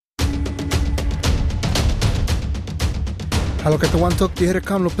Hallo katawantok, die here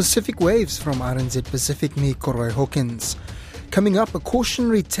come Pacific Waves from RNZ Pacific, me Koroi Hawkins. Coming up, a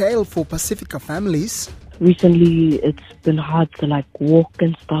cautionary tale for Pacifica families. Recently, it's been hard to walk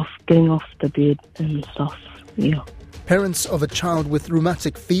and stuff, getting off the bed and stuff, yeah. Parents of a child with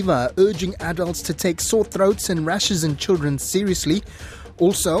rheumatic fever are urging adults to take sore throats and rashes in children seriously.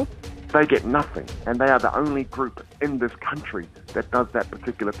 Also, they get nothing, and they are the only group in this country that does that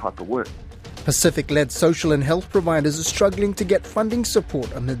particular type of work. Pacific-led social and health providers are struggling to get funding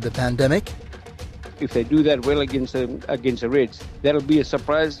support amid the pandemic. If they do that well against the Reds, that'll be a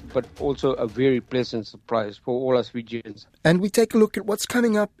surprise, but also a very pleasant surprise for all us Fijians. And we take a look at what's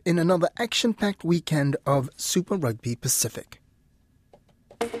coming up in another action-packed weekend of Super Rugby Pacific.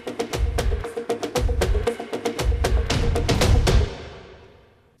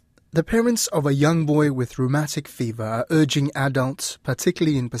 The parents of a young boy with rheumatic fever are urging adults,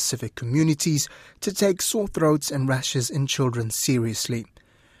 particularly in Pacific communities, to take sore throats and rashes in children seriously.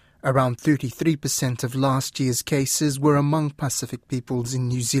 Around 33% of last year's cases were among Pacific peoples in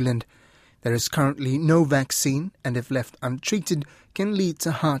New Zealand. There is currently no vaccine and if left untreated can lead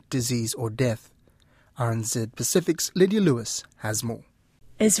to heart disease or death. RNZ Pacific's Lydia Lewis has more.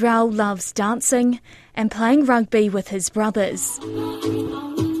 Israel loves dancing and playing rugby with his brothers.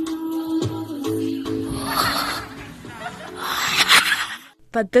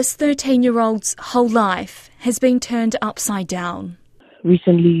 But this 13-year-old's whole life has been turned upside down.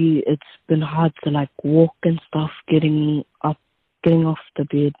 Recently, it's been hard to walk and stuff, getting off the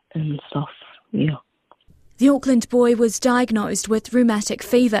bed and stuff, yeah. The Auckland boy was diagnosed with rheumatic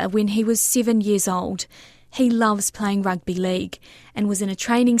fever when he was 7 years old. He loves playing rugby league and was in a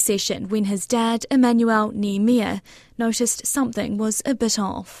training session when his dad, Emmanuel Nehemiah, noticed something was a bit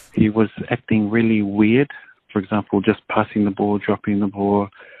off. He was acting really weird. For example, just passing the ball, dropping the ball.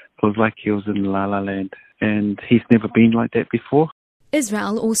 It was like he was in La La Land, and he's never been like that before.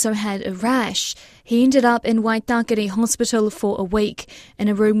 Israel also had a rash. He ended up in Waitakere Hospital for a week in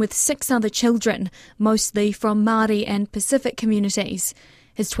a room with 6 other children, mostly from Māori and Pacific communities.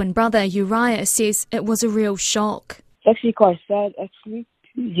 His twin brother, Uriah, says it was a real shock. It's actually quite sad, actually.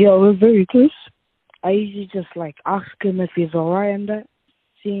 Yeah, we're very close. I usually just ask him if he's alright and that,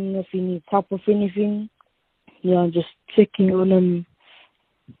 seeing if he needs help with anything. Yeah, just checking on him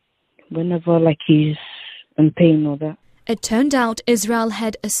whenever he's in pain or that. It turned out Israel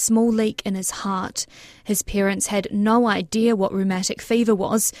had a small leak in his heart. His parents had no idea what rheumatic fever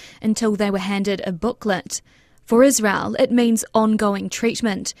was until they were handed a booklet. For Israel, it means ongoing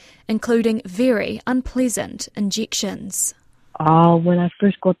treatment, including very unpleasant injections. When I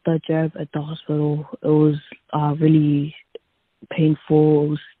first got the jab at the hospital, it was really painful, it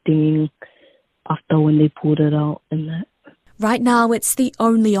was stinging after when they pulled it out and that. Right now, it's the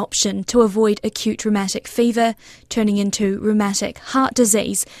only option to avoid acute rheumatic fever turning into rheumatic heart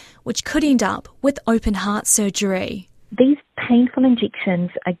disease, which could end up with open heart surgery. These painful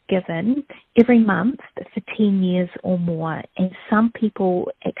injections are given every month for 10 years or more, and some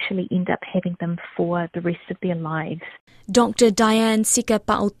people actually end up having them for the rest of their lives. Dr. Diane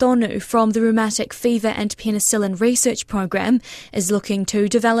Sika-Paotonu from the Rheumatic Fever and Penicillin Research Program is looking to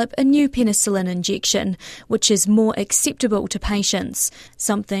develop a new penicillin injection, which is more acceptable to patients,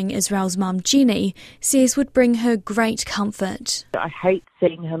 something Israel's mum Jenny says would bring her great comfort. I hate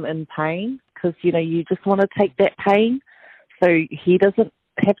seeing him in pain because, you just want to take that pain so he doesn't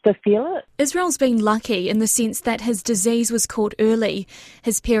have to feel it. Israel's been lucky in the sense that his disease was caught early.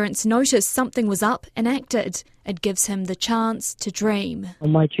 His parents noticed something was up and acted. It gives him the chance to dream.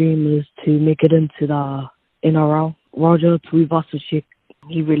 My dream is to make it into the NRL. Roger Tuivasa-Sheck,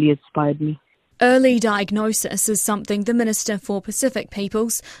 he really inspired me. Early diagnosis is something the Minister for Pacific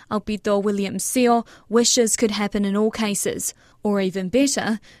Peoples, Aupito Williams-Seo, wishes could happen in all cases, or even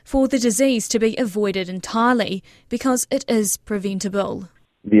better, for the disease to be avoided entirely, because it is preventable.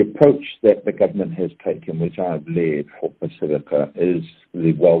 The approach that the government has taken, which I've led for Pacifica, is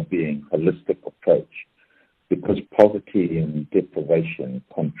the well-being, holistic approach, because poverty and deprivation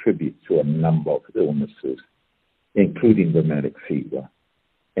contribute to a number of illnesses, including rheumatic fever.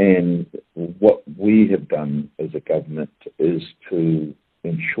 And what we have done as a government is to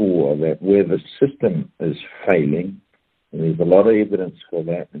ensure that where the system is failing, and there's a lot of evidence for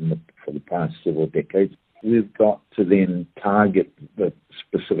that for the past several decades, we've got to then target the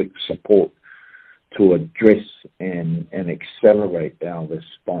specific support to address and accelerate our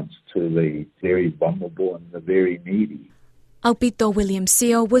response to the very vulnerable and the very needy. Aupito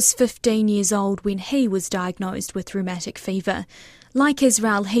Williams-Seo was 15 years old when he was diagnosed with rheumatic fever. Like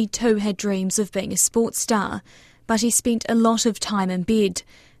Israel, he too had dreams of being a sports star, but he spent a lot of time in bed,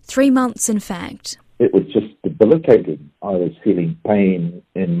 3 months in fact. It was just the debilitating. I was feeling pain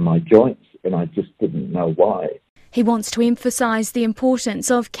in my joints and I just didn't know why. He wants to emphasise the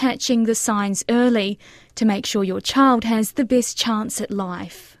importance of catching the signs early to make sure your child has the best chance at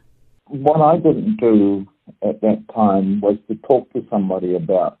life. What I didn't do at that time was to talk to somebody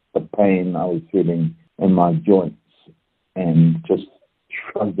about the pain I was feeling in my joints and just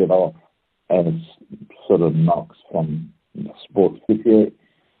shrugged it off as sort of knocks from sports. If you're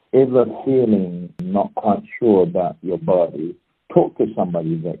ever feeling not quite sure about your body, talk to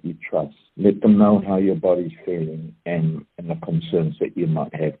somebody that you trust. Let them know how your body's feeling and the concerns that you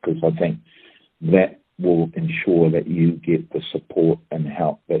might have, because I think that will ensure that you get the support and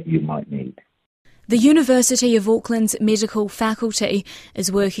help that you might need. The University of Auckland's medical faculty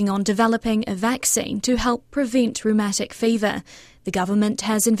is working on developing a vaccine to help prevent rheumatic fever. The government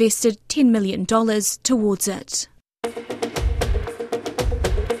has invested $10 million towards it.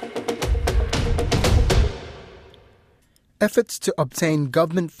 Efforts to obtain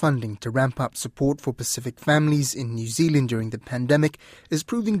government funding to ramp up support for Pacific families in New Zealand during the pandemic is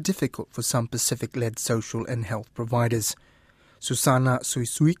proving difficult for some Pacific-led social and health providers. Susana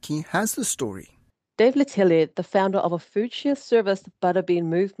Suisuiki has the story. Dave Letele, the founder of a food share service Butterbean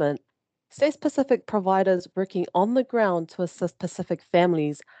Movement, says Pacific providers working on the ground to assist Pacific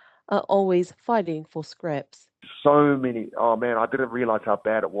families are always fighting for scraps. So many, I didn't realise how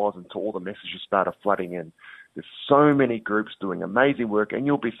bad it was until all the messages started flooding in. There's so many groups doing amazing work, and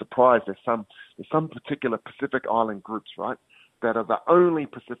you'll be surprised. There's some particular Pacific Island groups, right, that are the only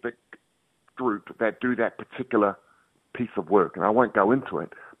Pacific group that do that particular piece of work, and I won't go into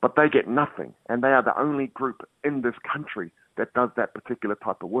it, but they get nothing, and they are the only group in this country that does that particular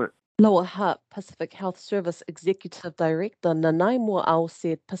type of work. Lower Hutt Pacific Health Service Executive Director Nanai Moa'au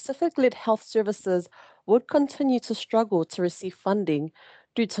said Pacific-led health services would continue to struggle to receive funding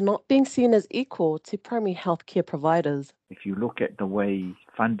due to not being seen as equal to primary health care providers. If you look at the way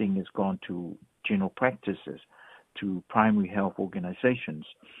funding has gone to general practices, to primary health organizations,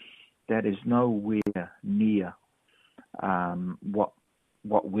 that is nowhere near what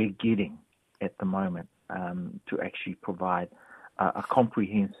we're getting at the moment to actually provide a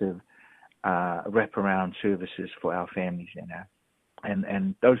comprehensive wraparound services for our families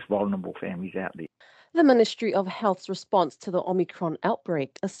and those vulnerable families out there. The Ministry of Health's response to the Omicron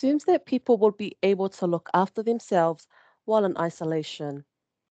outbreak assumes that people will be able to look after themselves while in isolation.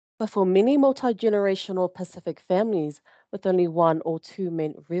 But for many multi-generational Pacific families with only one or two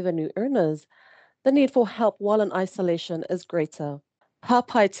main revenue earners, the need for help while in isolation is greater.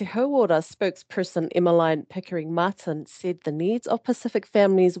 Papai Te Hauora spokesperson Emmeline Pickering-Martin said the needs of Pacific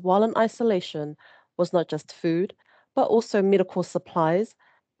families while in isolation was not just food, but also medical supplies,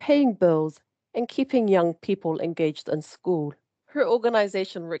 paying bills, and keeping young people engaged in school. Her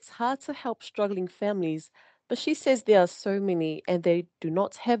organisation works hard to help struggling families, but she says there are so many and they do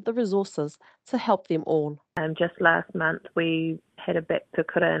not have the resources to help them all. Just last month we had a Back to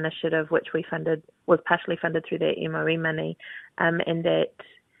Kura initiative which was partially funded through their MOE money, and that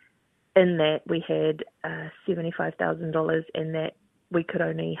in that we had $75,000 and that we could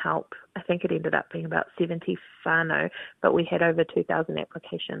only help, I think it ended up being about 70 whānau, but we had over 2,000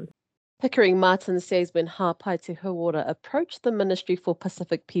 applications. Pickering-Martin says when Hāpai Te Hauora approached the Ministry for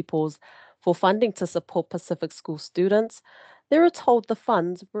Pacific Peoples for funding to support Pacific school students, they were told the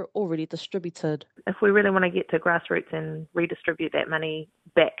funds were already distributed. If we really want to get to grassroots and redistribute that money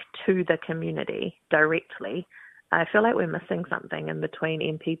back to the community directly, I feel like we're missing something in between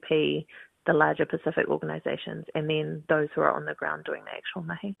MPP, the larger Pacific organisations, and then those who are on the ground doing the actual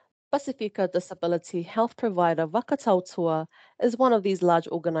mahi. Pacifica disability health provider Wakatautua is one of these large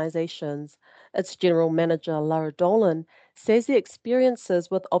organisations. Its general manager, Lara Dolan, says the experiences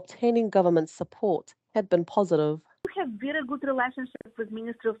with obtaining government support have been positive. We have very good relationship with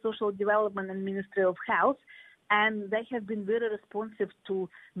Ministry of Social Development and Ministry of Health, and they have been very responsive to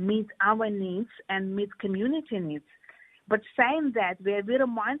meet our needs and meet community needs. But saying that, we are very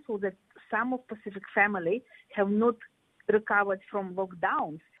mindful that some of Pacific family have not recovered from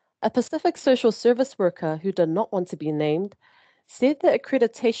lockdowns. A Pacific social service worker who did not want to be named said that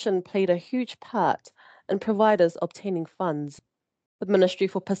accreditation played a huge part in providers obtaining funds. The Ministry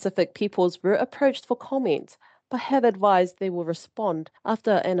for Pacific Peoples were approached for comment, but have advised they will respond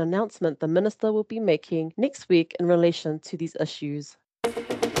after an announcement the Minister will be making next week in relation to these issues.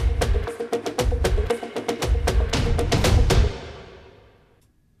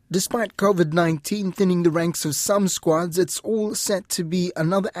 Despite COVID-19 thinning the ranks of some squads, it's all set to be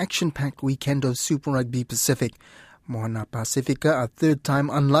another action-packed weekend of Super Rugby Pacific. Moana Pacifica are third time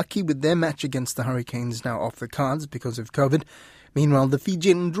unlucky with their match against the Hurricanes now off the cards because of COVID. Meanwhile, the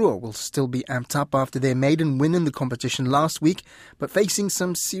Fijian Drua will still be amped up after their maiden win in the competition last week, but facing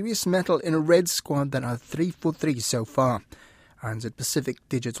some serious metal in a red squad that are 3 for 3 so far. RNZ Pacific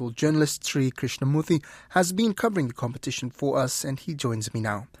digital journalist Sri Krishnamurthy has been covering the competition for us, and he joins me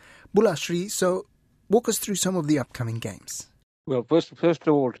now. Bula Sri, so walk us through some of the upcoming games. Well, first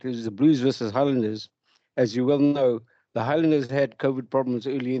of all, it is the Blues versus Highlanders. As you well know, the Highlanders had COVID problems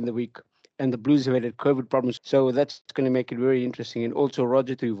early in the week, and the Blues have had COVID problems. So that's going to make it very interesting. And also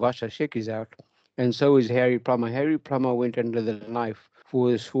Roger Tuivasa-Sheck is out, and so is Harry Plummer. Harry Plummer went under the knife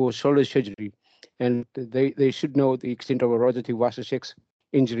for shoulder surgery, and they should know the extent of Roger Tuivasa-Sheck's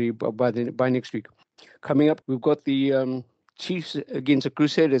injury by next week. Coming up, we've got the Chiefs against the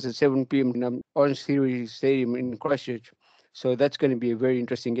Crusaders at 7 p.m. in Orange Theory Stadium in Christchurch. So that's going to be a very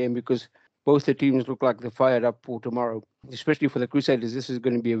interesting game because both the teams look like they're fired up for tomorrow. Especially for the Crusaders, this is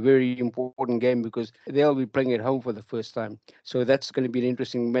going to be a very important game because they'll be playing at home for the first time. So that's going to be an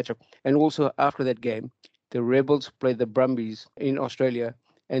interesting matchup. And also after that game, the Rebels play the Brumbies in Australia,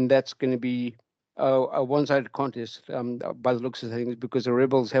 and that's going to be a one-sided contest by the looks of things because the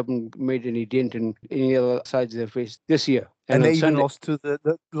Rebels haven't made any dent in any other sides they've faced this year. And they even lost to the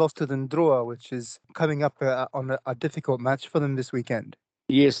Ndrua, which is coming up on a difficult match for them this weekend.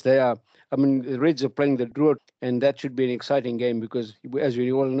 Yes, they are. I mean, the Reds are playing the Drua, and that should be an exciting game because, as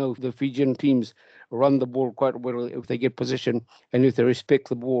we all know, the Fijian teams run the ball quite well if they get possession and if they respect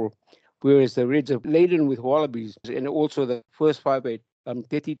the ball, whereas the Reds are laden with wallabies. And also the first 5'8",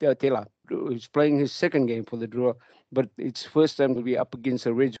 Teti Tela, who's playing his second game for the Drua, but it's first time to be up against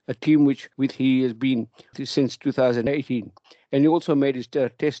the Reds, a team which he has been since 2018. And he also made his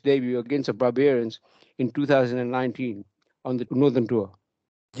test debut against the Barbarians in 2019 on the Northern Tour.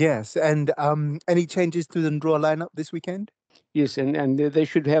 Yes, and any changes to the Ndrua lineup this weekend? Yes, and they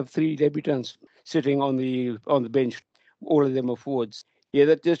should have 3 debutants sitting on the bench. All of them are forwards. Yeah,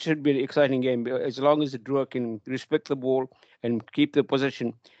 that should be an exciting game. As long as the Drua can respect the ball and keep the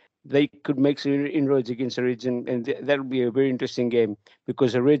possession, they could make some inroads against the Reds, and that will be a very interesting game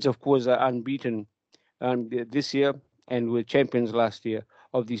because the Reds, of course, are unbeaten this year and were champions last year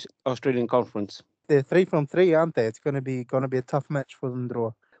of this Australian Conference. They're 3 from 3, aren't they? It's going to be a tough match for the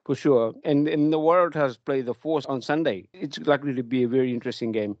Ndrua. For sure. And the Waratahs play the Force on Sunday. It's likely to be a very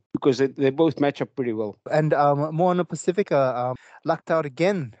interesting game because they both match up pretty well. And Moana Pacifica lucked out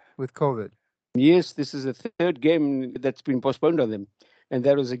again with COVID. Yes, this is the 3rd game that's been postponed on them. And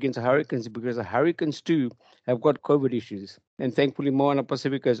that was against the Hurricanes because the Hurricanes too have got COVID issues. And thankfully Moana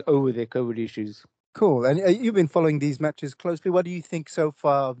Pacifica is over their COVID issues. Cool. And you've been following these matches closely. What do you think so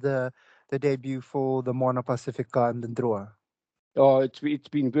far of the debut for the Moana Pacifica and the Ndrua? Oh, it's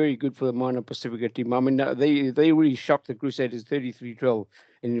been very good for the Moana Pacifica team. I mean, they really shocked the Crusaders 33-12.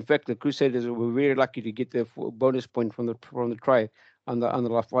 And in fact, the Crusaders were very lucky to get their bonus point from the try on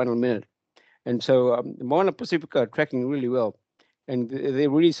the final minute. And so Moana Pacifica are tracking really well. And they're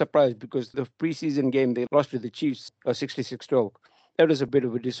really surprised because the preseason game, they lost to the Chiefs 66-12. That was a bit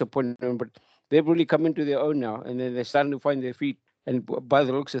of a disappointment, but they've really come into their own now. And then they're starting to find their feet. And by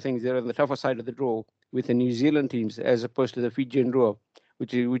the looks of things, they're on the tougher side of the draw with the New Zealand teams as opposed to the Fijian Drua,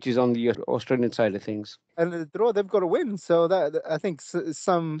 which is on the Australian side of things. And the Drua, they've got to win. So that I think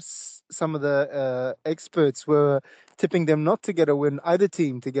some of the experts were tipping them not to get a win, either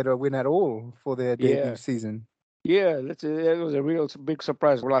team to get a win at all for their debut season. Yeah, that was a real big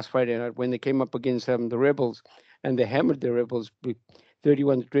surprise last Friday night when they came up against the Rebels, and they hammered the Rebels with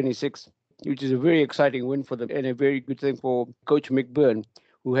 31-26. Which is a very exciting win for them and a very good thing for Coach Mick Byrne,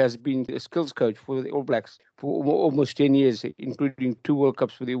 who has been a skills coach for the All Blacks for almost 10 years, including 2 World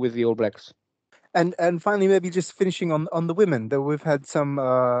Cups with the All Blacks. And finally, maybe just finishing on the women, that we've had some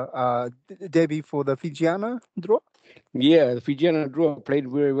debut for the Fijiana Drua. Yeah, the Fijiana Drua played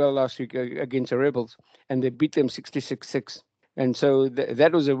very well last week against the Rebels, and they beat them 66-6. And so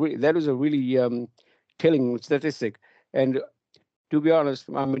that was a really telling statistic. And to be honest,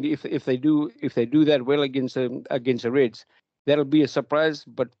 I mean, if they do that well against the Reds, that'll be a surprise,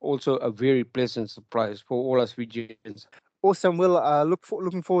 but also a very pleasant surprise for all us Fijians. Awesome. We'll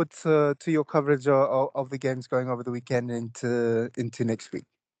looking forward to your coverage of the games going over the weekend into next week.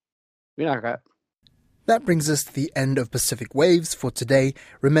 That brings us to the end of Pacific Waves for today.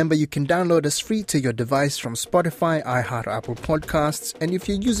 Remember, you can download us free to your device from Spotify, iHeart, Apple Podcasts. And if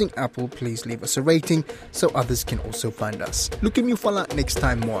you're using Apple, please leave us a rating so others can also find us. Look at you for next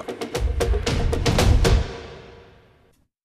time more.